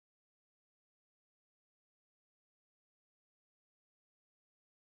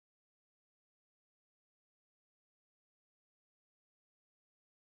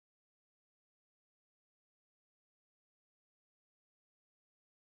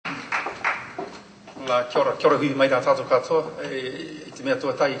Kia ora hui mai rā tātou katoa, i te mea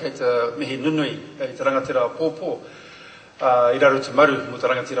tuatai kei te mihi nunui, i te rangatira pōpō, i raru te maru mo te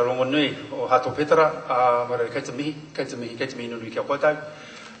rangatira rongo nui o Hato Petara, mara kei te mihi nunui kia koutou,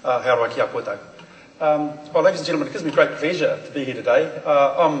 he aroa kia koutou. Well, ladies and gentlemen, it gives me great pleasure to be here today.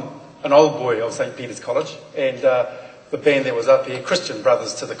 I'm an old boy of St. Peter's College, and the band that was up here, Christian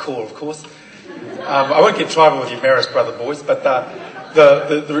Brothers to the core, of course. I won't get tribal with you Marist brother boys, but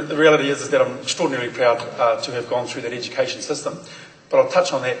the reality is that I'm extraordinarily proud to have gone through that education system. But I'll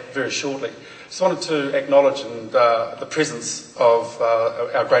touch on that very shortly. Just wanted to acknowledge the presence of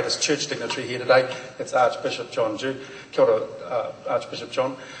our greatest church dignitary here today. That's Archbishop John Dew. Kia ora, Archbishop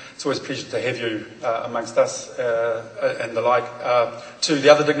John. It's always a pleasure to have you amongst us and the like. To the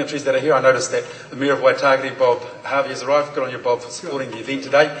other dignitaries that are here, I noticed that the Mayor of Waitakere, Bob Harvey, has arrived. Good on you, Bob, for supporting the event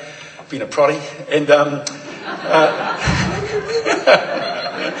today. Been a proddy. And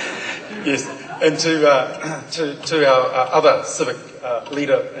yes, and to our other civic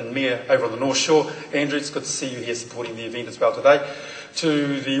leader and mayor over on the North Shore, Andrew, it's good to see you here supporting the event as well today.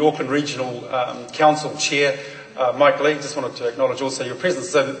 To the Auckland Regional Council Chair, Mike Lee, just wanted to acknowledge also your presence.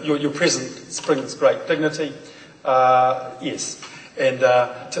 So your presence brings great dignity, yes, and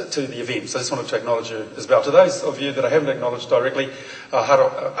to the event. So I just wanted to acknowledge you as well. To those of you that I haven't acknowledged directly,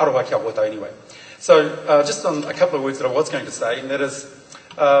 aroha kia koutou anyway. So just on a couple of words that I was going to say, and that is,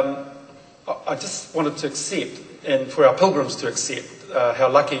 I just wanted to accept, and for our pilgrims to accept, how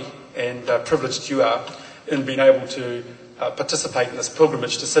lucky and privileged you are in being able to participate in this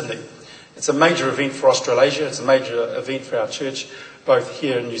pilgrimage to Sydney. It's a major event for Australasia. It's a major event for our church, both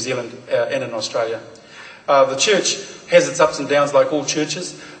here in New Zealand and in Australia. The church has its ups and downs like all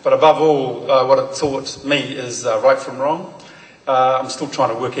churches, but above all, what it taught me is right from wrong. I'm still trying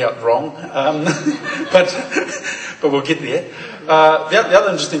to work out wrong, but we'll get there. The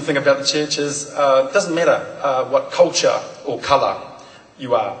other interesting thing about the church is it doesn't matter what culture or colour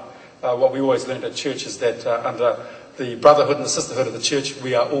you are. What we always learned at church is that under the brotherhood and the sisterhood of the church,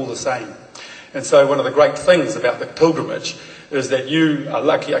 we are all the same. And so one of the great things about the pilgrimage is that you are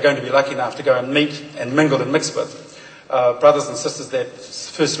going to be lucky enough to go and meet and mingle and mix with brothers and sisters that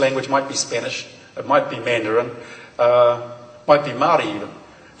first language might be Spanish, it might be Mandarin, might be Māori even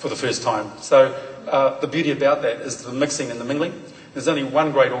for the first time. So the beauty about that is the mixing and the mingling. There's only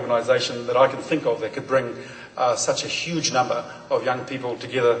one great organisation that I can think of that could bring such a huge number of young people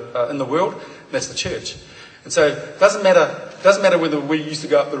together in the world, and that's the church. And so it doesn't matter whether we used to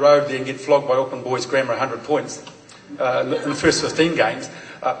go up the road there and get flogged by Auckland boys grammar 100 points in the first 15 games.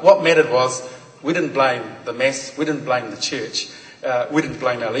 What mattered was we didn't blame the mass, we didn't blame the church, we didn't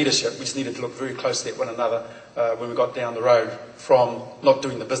blame our leadership. We just needed to look very closely at one another when we got down the road from not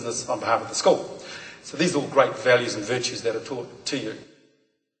doing the business on behalf of the school. So these are all great values and virtues that are taught to you.